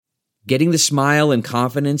Getting the smile and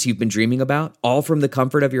confidence you've been dreaming about, all from the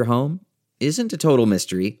comfort of your home, isn't a total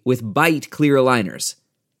mystery with Byte clear aligners.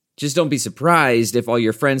 Just don't be surprised if all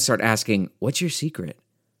your friends start asking, "What's your secret?"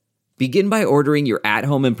 Begin by ordering your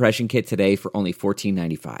at-home impression kit today for only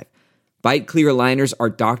 $14.95. Byte clear aligners are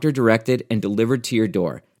doctor-directed and delivered to your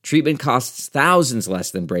door. Treatment costs thousands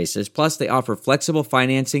less than braces, plus they offer flexible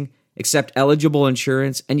financing, accept eligible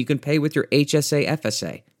insurance, and you can pay with your HSA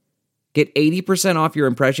FSA. Get 80% off your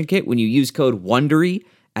impression kit when you use code WONDERY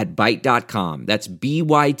at Byte.com. That's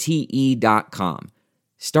BYTE.com.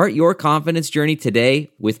 Start your confidence journey today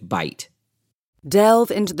with Byte.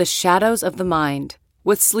 Delve into the shadows of the mind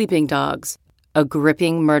with Sleeping Dogs, a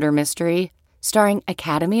gripping murder mystery starring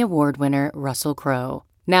Academy Award winner Russell Crowe.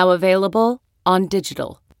 Now available on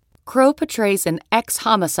digital. Crowe portrays an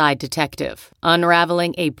ex-homicide detective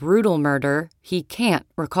unraveling a brutal murder he can't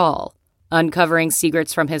recall. Uncovering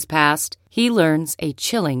secrets from his past, he learns a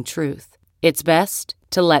chilling truth. It's best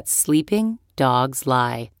to let sleeping dogs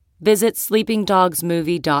lie. Visit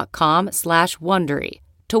sleepingdogsmovie.com/Wondery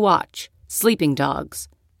to watch Sleeping Dogs,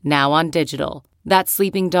 now on digital. That's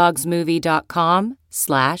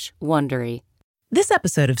sleepingdogsmovie.com/Wondery. This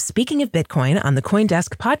episode of Speaking of Bitcoin on the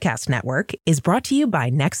CoinDesk Podcast Network is brought to you by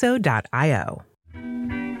Nexo.io.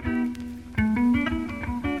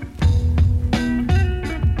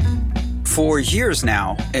 For years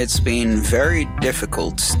now, it's been very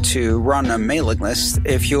difficult to run a mailing list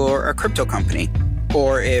if you're a crypto company,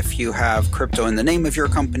 or if you have crypto in the name of your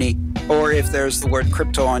company, or if there's the word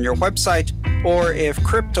crypto on your website, or if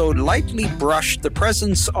crypto lightly brushed the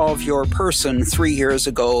presence of your person 3 years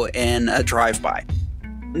ago in a drive-by.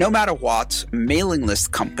 No matter what, mailing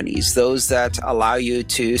list companies, those that allow you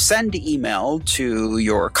to send email to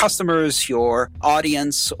your customers, your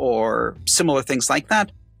audience, or similar things like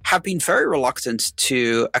that, have been very reluctant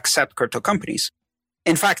to accept crypto companies.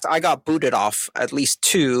 In fact, I got booted off at least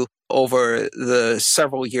 2 over the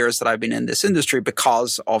several years that I've been in this industry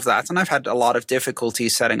because of that, and I've had a lot of difficulty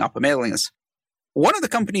setting up a mailing list. One of the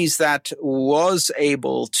companies that was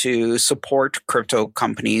able to support crypto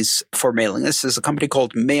companies for mailing lists is a company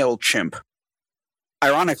called Mailchimp.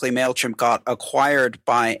 Ironically, Mailchimp got acquired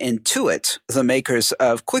by Intuit, the makers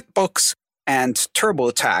of QuickBooks and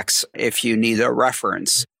TurboTax, if you need a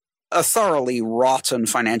reference. A thoroughly rotten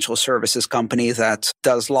financial services company that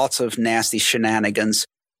does lots of nasty shenanigans.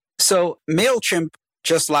 So Mailchimp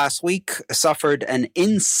just last week suffered an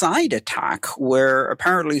inside attack where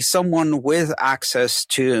apparently someone with access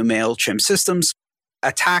to Mailchimp systems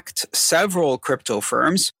attacked several crypto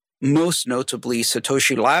firms, most notably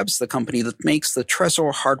Satoshi Labs, the company that makes the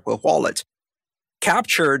Trezor hardware wallet,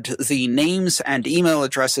 captured the names and email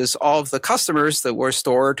addresses of the customers that were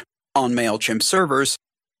stored on Mailchimp servers,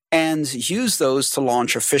 and used those to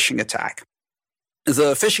launch a phishing attack.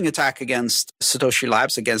 The phishing attack against Satoshi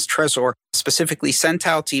Labs, against Trezor, specifically sent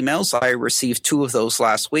out emails. I received 2 of those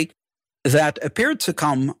last week that appeared to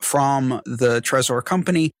come from the Trezor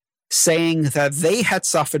company saying that they had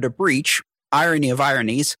suffered a breach, irony of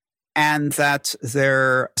ironies, and that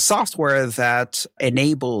their software that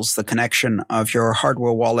enables the connection of your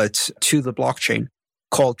hardware wallet to the blockchain,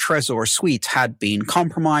 called Trezor Suite, had been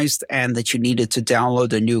compromised and that you needed to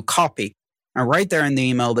download a new copy. And right there in the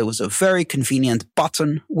email, there was a very convenient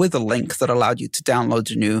button with a link that allowed you to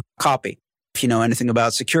download a new copy. If you know anything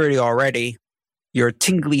about security already, your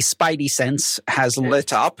tingly spidey sense has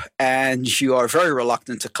lit up and you are very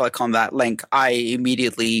reluctant to click on that link. I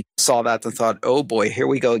immediately saw that and thought, oh boy, here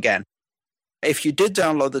we go again. If you did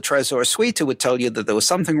download the Trezor Suite, it would tell you that there was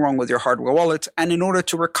something wrong with your hardware wallet. And in order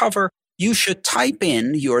to recover, you should type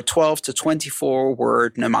in your 12 to 24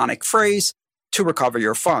 word mnemonic phrase to recover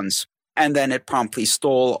your funds. And then it promptly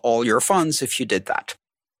stole all your funds if you did that.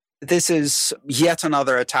 This is yet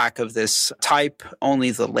another attack of this type,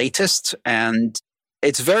 only the latest. And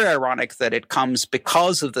it's very ironic that it comes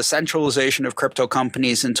because of the centralization of crypto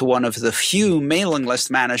companies into one of the few mailing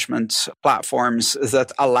list management platforms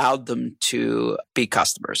that allowed them to be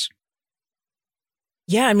customers.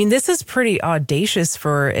 Yeah, I mean, this is pretty audacious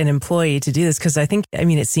for an employee to do this because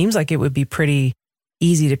it seems like it would be pretty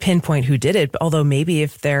easy to pinpoint who did it. Although maybe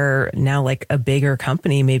if they're now like a bigger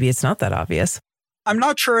company, maybe it's not that obvious. I'm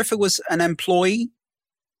not sure if it was an employee.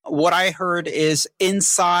 What I heard is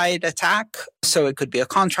inside attack. So it could be a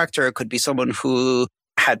contractor. It could be someone who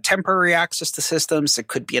had temporary access to systems. It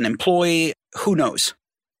could be an employee. Who knows?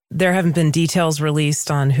 There haven't been details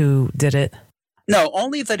released on who did it. No,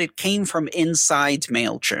 only that it came from inside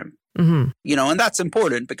Mailchimp. Mm-hmm. And that's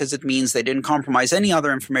important because it means they didn't compromise any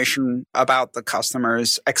other information about the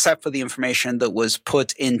customers except for the information that was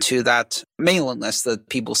put into that mailing list that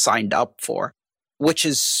people signed up for. which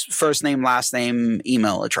is first name, last name,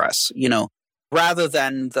 email address, rather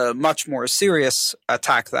than the much more serious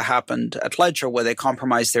attack that happened at Ledger where they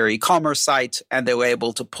compromised their e-commerce site and they were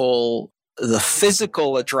able to pull the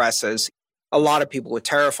physical addresses. A lot of people were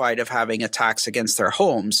terrified of having attacks against their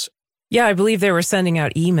homes. Yeah, I believe they were sending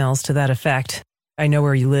out emails to that effect. I know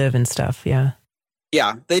where you live and stuff, yeah.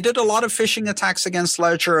 Yeah, they did a lot of phishing attacks against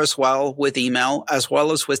Ledger as well with email, as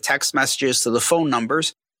well as with text messages to the phone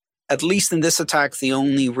numbers. At least in this attack, the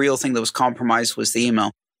only real thing that was compromised was the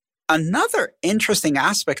email. Another interesting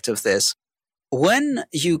aspect of this, when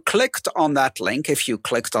you clicked on that link, if you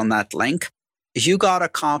clicked on that link, you got a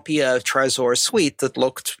copy of Trezor Suite that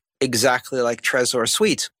looked exactly like Trezor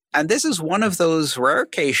Suite. And this is one of those rare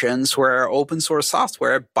occasions where open source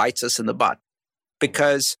software bites us in the butt.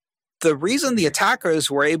 Because the reason the attackers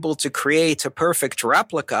were able to create a perfect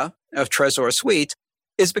replica of Trezor Suite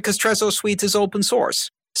is because Trezor Suite is open source.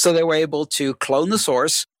 So they were able to clone the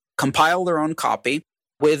source, compile their own copy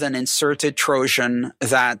with an inserted Trojan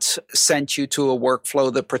that sent you to a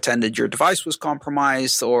workflow that pretended your device was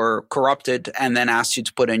compromised or corrupted and then asked you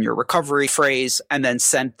to put in your recovery phrase and then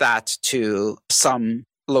sent that to some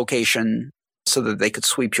location so that they could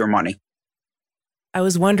sweep your money. I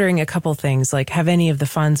was wondering a couple things, like have any of the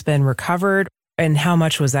funds been recovered and how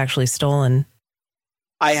much was actually stolen?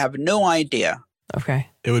 I have no idea. Okay.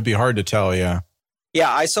 It would be hard to tell, yeah.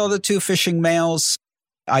 Yeah, I saw the 2 phishing mails.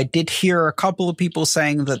 I did hear a couple of people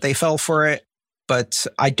saying that they fell for it, but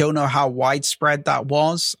I don't know how widespread that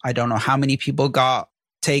was. I don't know how many people got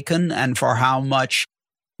taken and for how much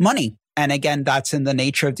money. And again, that's in the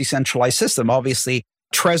nature of decentralized system. Obviously,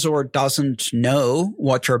 Trezor doesn't know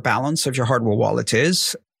what your balance of your hardware wallet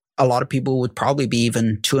is. A lot of people would probably be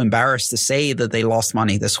even too embarrassed to say that they lost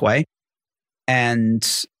money this way. And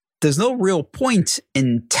there's no real point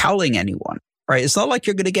in telling anyone, right? It's not like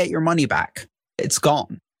you're going to get your money back. It's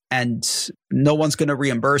gone and no one's going to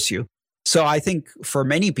reimburse you. So I think for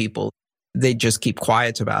many people, they just keep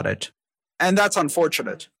quiet about it. And that's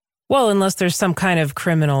unfortunate. Well, unless there's some kind of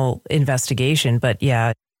criminal investigation. But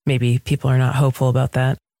yeah, maybe people are not hopeful about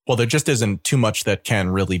that. Well, there just isn't too much that can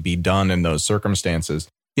really be done in those circumstances.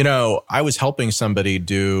 I was helping somebody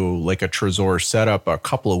do like a Trezor setup a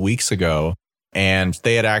couple of weeks ago, and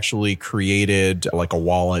they had actually created like a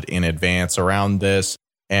wallet in advance around this.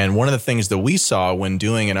 And one of the things that we saw when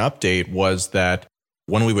doing an update was that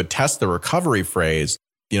when we would test the recovery phrase,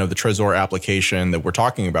 the Trezor application that we're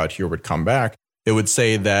talking about here would come back. It would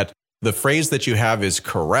say that the phrase that you have is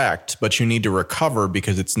correct, but you need to recover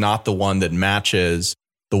because it's not the one that matches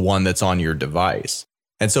the one that's on your device.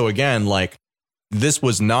 And so again, like this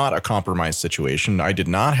was not a compromised situation. I did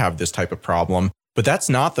not have this type of problem, but that's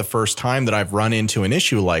not the first time that I've run into an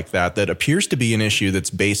issue like that appears to be an issue that's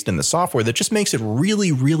based in the software that just makes it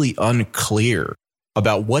really, really unclear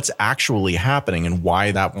about what's actually happening and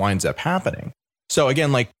why that winds up happening. So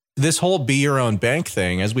again, like this whole be your own bank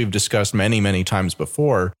thing, as we've discussed many, many times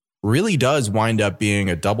before, really does wind up being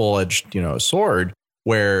a double-edged, sword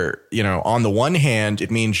where, on the one hand, it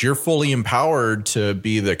means you're fully empowered to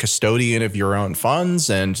be the custodian of your own funds.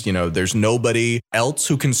 And, there's nobody else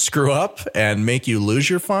who can screw up and make you lose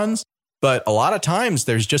your funds. But a lot of times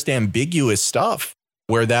there's just ambiguous stuff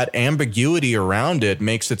where that ambiguity around it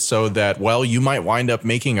makes it so that, well, you might wind up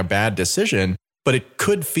making a bad decision, but it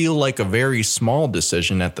could feel like a very small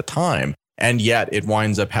decision at the time. And yet it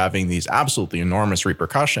winds up having these absolutely enormous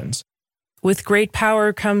repercussions. With great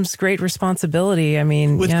power comes great responsibility. I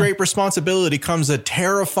mean, with great responsibility comes a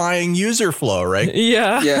terrifying user flow, right?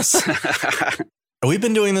 Yeah. Yes. We've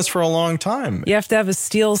been doing this for a long time. You have to have a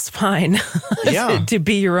steel spine to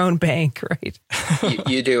be your own bank, right?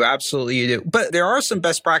 You do. Absolutely, you do. But there are some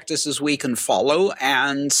best practices we can follow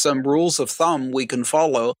and some rules of thumb we can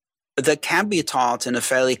follow that can be taught in a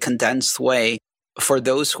fairly condensed way for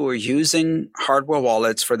those who are using hardware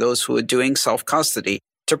wallets, for those who are doing self-custody,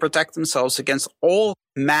 to protect themselves against all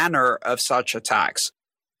manner of such attacks.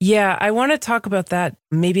 Yeah, I want to talk about that.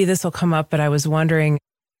 Maybe this will come up, but I was wondering,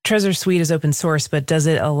 Trezor Suite is open source, but does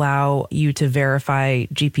it allow you to verify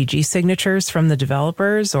GPG signatures from the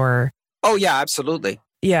developers or? Oh, yeah, absolutely.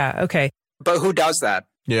 Yeah, okay. But who does that?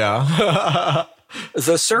 Yeah.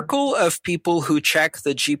 The circle of people who check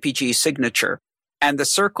the GPG signature and the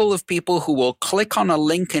circle of people who will click on a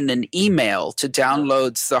link in an email to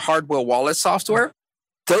download the hardware wallet software,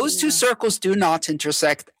 those two circles do not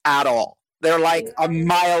intersect at all. They're like a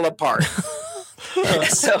mile apart.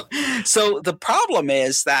 So the problem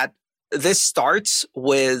is that this starts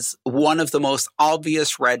with one of the most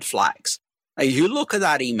obvious red flags. You look at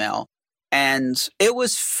that email, and it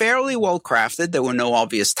was fairly well crafted. There were no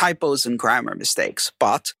obvious typos and grammar mistakes,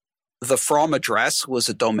 but The from address was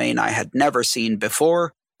a domain I had never seen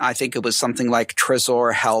before. I think it was something like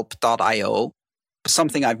tresorhelp.io,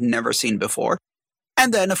 something I've never seen before.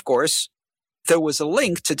 And then, of course, there was a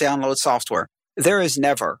link to download software. There is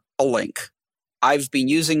never a link. I've been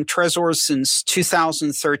using Trezor since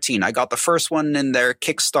 2013. I got the first one in their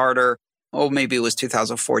Kickstarter. Oh, maybe it was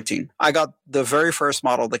 2014. I got the very first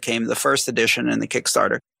model that came, the first edition in the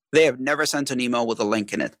Kickstarter. They have never sent an email with a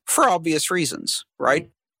link in it for obvious reasons, right?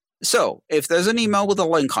 So if there's an email with a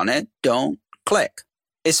link on it, don't click,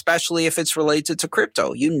 especially if it's related to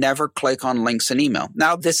crypto. You never click on links in email.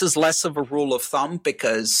 Now, this is less of a rule of thumb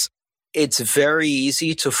because it's very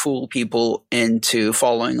easy to fool people into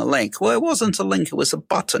following a link. Well, it wasn't a link. It was a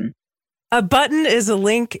button. A button is a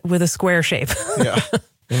link with a square shape. Yeah,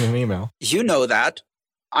 in an email. You know that.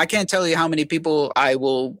 I can't tell you how many people I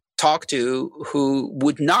will talk to who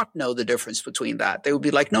would not know the difference between that. They would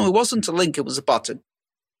be like, no, it wasn't a link. It was a button.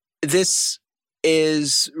 This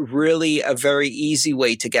is really a very easy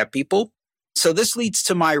way to get people. So this leads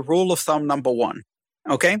to my rule of thumb number 1.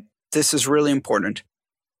 Okay? This is really important.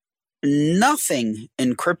 Nothing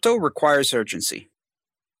in crypto requires urgency.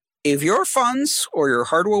 If your funds or your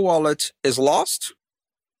hardware wallet is lost,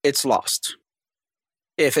 it's lost.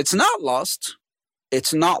 If it's not lost,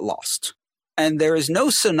 it's not lost. And there is no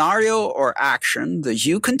scenario or action that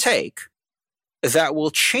you can take that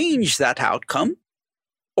will change that outcome,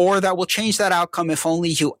 or that will change that outcome if only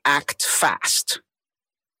you act fast.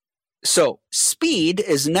 So speed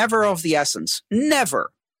is never of the essence,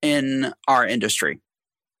 never in our industry.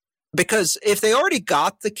 Because if they already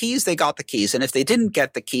got the keys, they got the keys. And if they didn't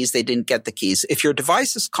get the keys, they didn't get the keys. If your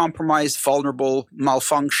device is compromised, vulnerable,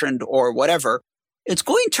 malfunctioned, or whatever, it's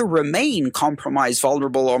going to remain compromised,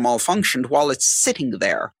 vulnerable, or malfunctioned while it's sitting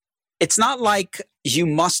there. It's not like you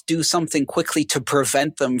must do something quickly to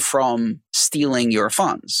prevent them from stealing your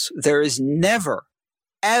funds. There is never,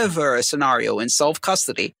 ever a scenario in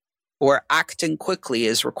self-custody where acting quickly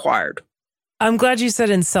is required. I'm glad you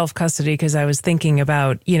said in self-custody because I was thinking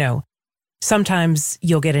about, sometimes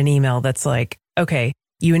you'll get an email that's like, okay,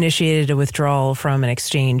 you initiated a withdrawal from an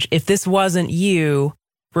exchange. If this wasn't you,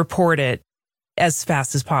 report it as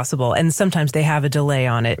fast as possible. And sometimes they have a delay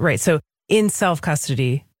on it, right? So in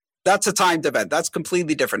self-custody. That's a timed event. That's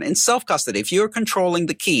completely different. In self-custody, if you're controlling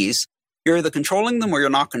the keys, you're either controlling them or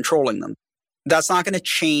you're not controlling them. That's not going to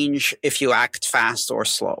change if you act fast or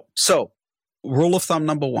slow. So, rule of thumb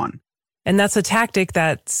number 1. And that's a tactic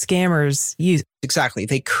that scammers use. Exactly.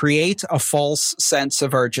 They create a false sense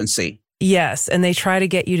of urgency. Yes. And they try to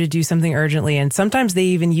get you to do something urgently. And sometimes they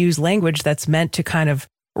even use language that's meant to kind of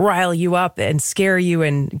rile you up and scare you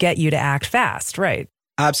and get you to act fast, right?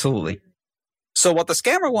 Absolutely. So what the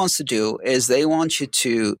scammer wants to do is they want you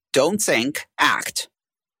to don't think, act.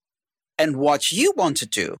 And what you want to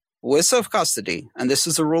do with self-custody, and this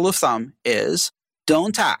is a rule of thumb, is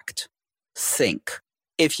don't act, think.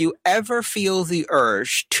 If you ever feel the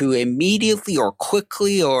urge to immediately or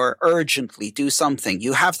quickly or urgently do something,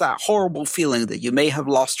 you have that horrible feeling that you may have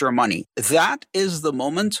lost your money. That is the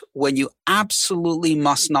moment when you absolutely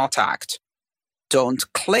must not act.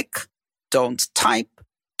 Don't click, don't type,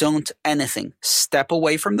 don't anything. Step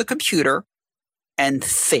away from the computer and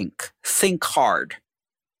think. Think hard.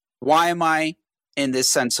 Why am I in this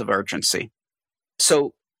sense of urgency?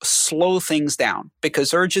 So slow things down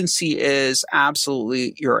because urgency is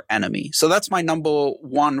absolutely your enemy. So that's my number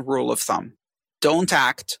 1 rule of thumb. Don't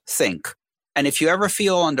act, think. And if you ever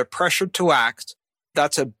feel under pressure to act,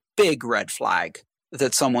 that's a big red flag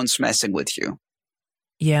that someone's messing with you.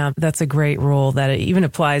 Yeah, that's a great rule that it even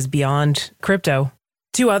applies beyond crypto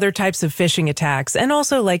to other types of phishing attacks and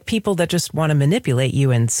also like people that just want to manipulate you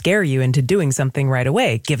and scare you into doing something right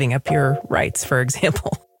away, giving up your rights, for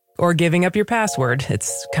example. Or giving up your password.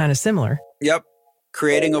 It's kind of similar. Yep.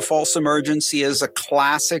 Creating a false emergency is a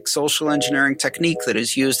classic social engineering technique that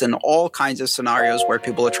is used in all kinds of scenarios where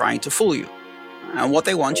people are trying to fool you. And what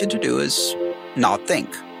they want you to do is not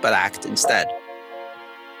think, but act instead.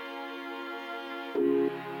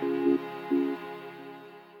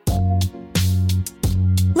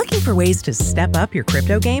 Looking for ways to step up your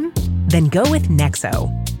crypto game? Then go with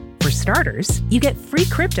Nexo. For starters, you get free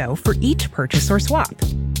crypto for each purchase or swap.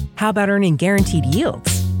 How about earning guaranteed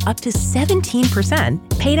yields? Up to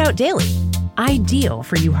 17% paid out daily. Ideal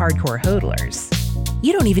for you hardcore hodlers.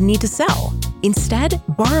 You don't even need to sell. Instead,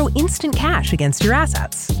 borrow instant cash against your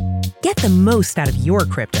assets. Get the most out of your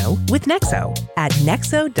crypto with Nexo at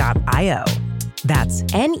nexo.io. That's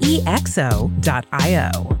nexo.io.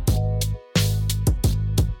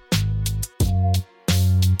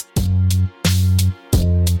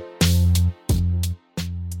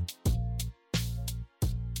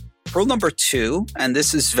 Rule number 2, and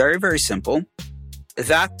this is very, very simple,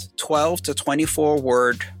 that 12 to 24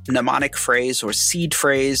 word mnemonic phrase or seed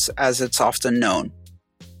phrase as it's often known.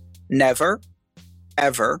 Never,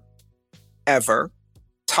 ever, ever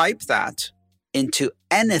type that into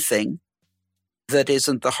anything that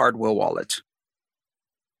isn't the hardware wallet.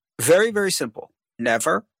 Very, very simple.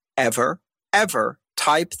 Never, ever, ever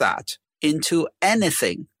type that into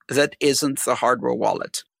anything that isn't the hardware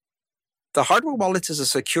wallet. The hardware wallet is a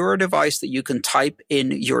secure device that you can type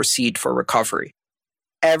in your seed for recovery.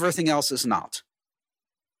 Everything else is not.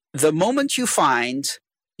 The moment you find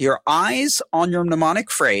your eyes on your mnemonic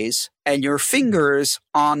phrase and your fingers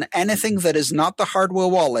on anything that is not the hardware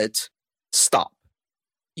wallet, stop.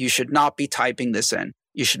 You should not be typing this in.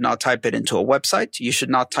 You should not type it into a website. You should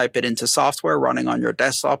not type it into software running on your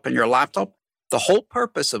desktop and your laptop. The whole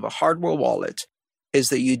purpose of a hardware wallet is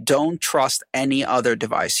that you don't trust any other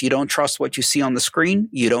device. You don't trust what you see on the screen.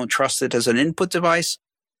 You don't trust it as an input device.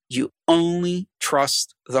 You only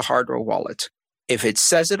trust the hardware wallet. If it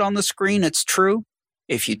says it on the screen, it's true.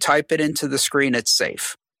 If you type it into the screen, it's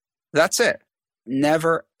safe. That's it.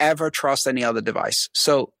 Never, ever trust any other device.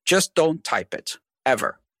 So just don't type it,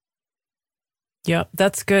 ever. Yeah,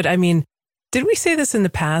 that's good. I mean, did we say this in the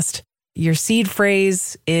past? Your seed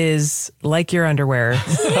phrase is like your underwear.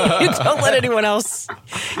 You don't let anyone else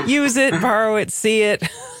use it, borrow it, see it.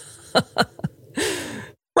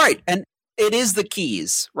 Right. And it is the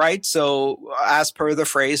keys, right? So as per the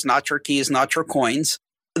phrase, not your keys, not your coins.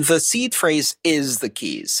 The seed phrase is the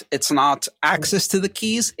keys. It's not access to the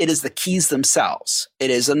keys. It is the keys themselves. It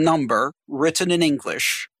is a number written in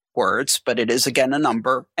English words, but it is again a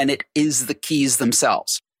number, and it is the keys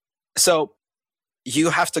themselves. So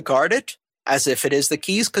you have to guard it as if it is the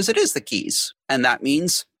keys, because it is the keys. And that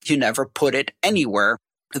means you never put it anywhere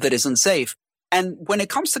that isn't safe. And when it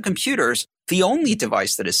comes to computers, the only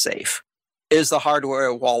device that is safe is the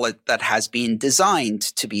hardware wallet that has been designed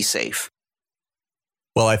to be safe.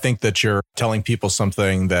 Well, I think that you're telling people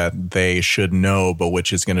something that they should know, but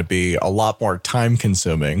which is going to be a lot more time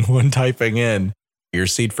consuming when typing in your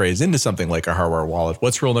seed phrase into something like a hardware wallet.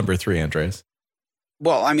 What's rule number 3, Andreas?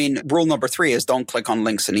 Well, I mean, rule number 3 is don't click on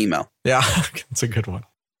links in email. Yeah, it's a good one.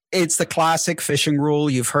 It's the classic phishing rule.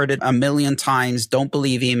 You've heard it a million times. Don't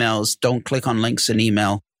believe emails. Don't click on links in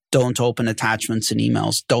email. Don't open attachments in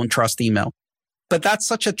emails. Don't trust email. But that's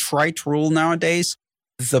such a trite rule nowadays.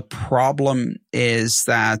 The problem is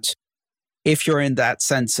that if you're in that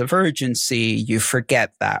sense of urgency, you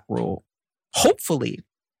forget that rule. Hopefully,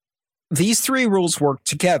 these 3 rules work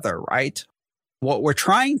together, right? What we're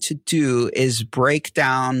trying to do is break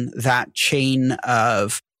down that chain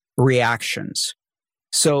of reactions.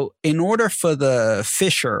 So in order for the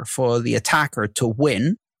phisher, for the attacker to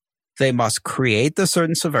win, they must create the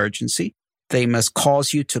sense of urgency. They must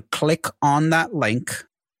cause you to click on that link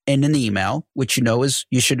in an email, which you know is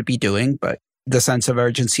you should be doing, but the sense of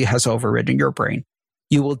urgency has overridden your brain.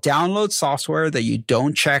 You will download software that you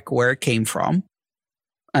don't check where it came from.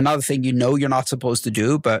 Another thing you know you're not supposed to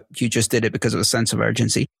do, but you just did it because of a sense of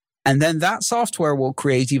urgency. And then that software will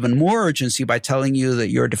create even more urgency by telling you that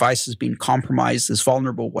your device has been compromised, is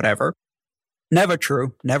vulnerable, whatever. Never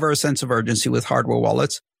true. Never a sense of urgency with hardware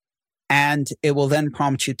wallets. And it will then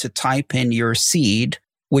prompt you to type in your seed,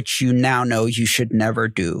 which you now know you should never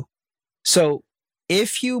do. So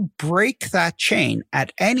if you break that chain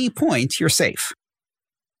at any point, you're safe.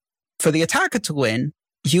 For the attacker to win,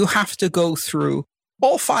 you have to go through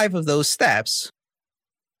all 5 of those steps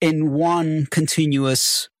in one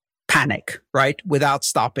continuous panic, right? Without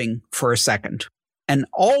stopping for a second. And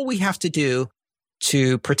all we have to do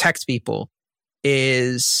to protect people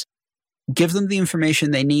is give them the information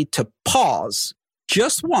they need to pause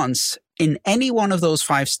just once in any one of those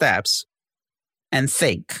 5 steps and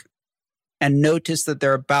think and notice that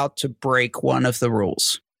they're about to break one of the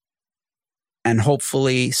rules. And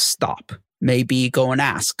hopefully stop. Maybe go and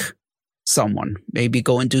ask someone. Maybe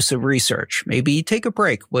go and do some research. Maybe take a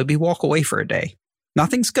break. Maybe walk away for a day.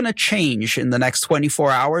 Nothing's going to change in the next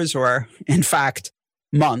 24 hours or, in fact,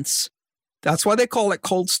 months. That's why they call it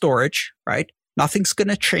cold storage, right? Nothing's going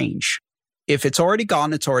to change. If it's already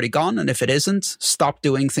gone, it's already gone. And if it isn't, stop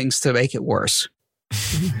doing things to make it worse.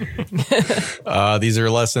 These are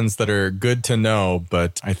lessons that are good to know,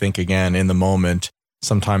 but I think, again, in the moment,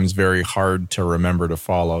 sometimes very hard to remember to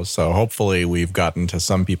follow. So hopefully we've gotten to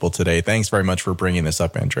some people today. Thanks very much for bringing this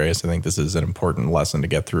up, Andreas. I think this is an important lesson to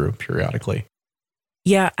get through periodically.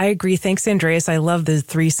 Yeah, I agree. Thanks, Andreas. I love the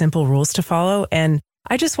 3 simple rules to follow. And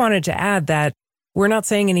I just wanted to add that we're not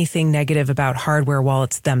saying anything negative about hardware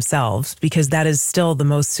wallets themselves, because that is still the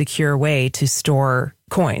most secure way to store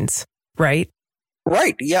coins, right?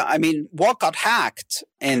 Right. Yeah. I mean, what got hacked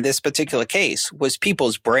in this particular case was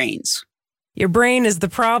people's brains. Your brain is the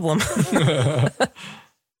problem.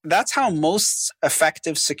 That's how most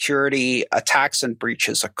effective security attacks and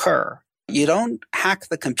breaches occur. You don't hack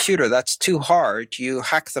the computer. That's too hard. You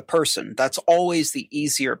hack the person. That's always the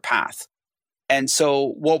easier path. And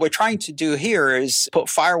so what we're trying to do here is put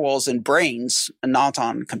firewalls in brains and not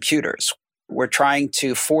on computers. We're trying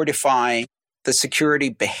to fortify the security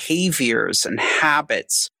behaviors and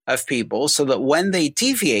habits of people so that when they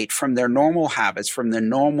deviate from their normal habits, from their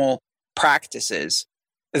normal practices,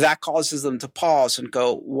 that causes them to pause and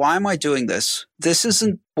go, why am I doing this? This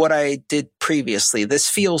isn't what I did previously. This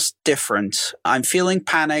feels different. I'm feeling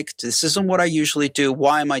panicked. This isn't what I usually do.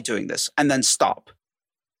 Why am I doing this? And then stop.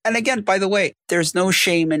 And again, by the way, there's no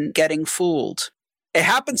shame in getting fooled. It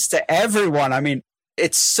happens to everyone. I mean,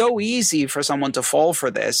 it's so easy for someone to fall for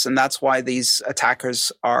this. And that's why these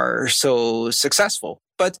attackers are so successful.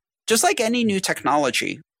 But just like any new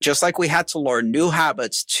technology, just like we had to learn new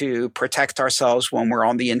habits to protect ourselves when we're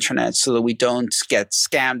on the internet so that we don't get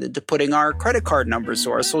scammed into putting our credit card numbers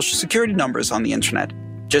or our social security numbers on the internet.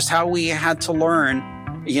 Just how we had to learn,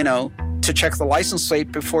 to check the license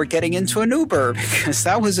plate before getting into an Uber, because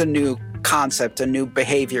that was a new concept, a new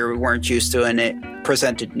behavior we weren't used to, and it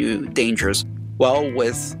presented new dangers. Well,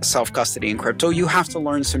 with self-custody and crypto, you have to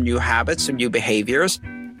learn some new habits, some new behaviors,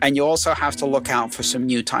 and you also have to look out for some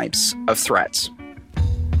new types of threats.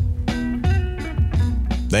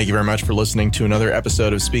 Thank you very much for listening to another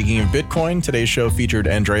episode of Speaking of Bitcoin. Today's show featured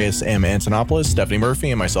Andreas M. Antonopoulos, Stephanie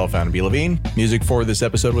Murphy, and myself, Adam B. Levine. Music for this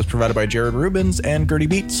episode was provided by Jared Rubens and Gertie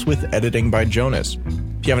Beats, with editing by Jonas.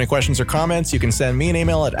 If you have any questions or comments, you can send me an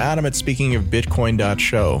email at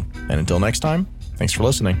adam@speakingofbitcoin.show. And until next time, thanks for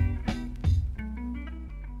listening.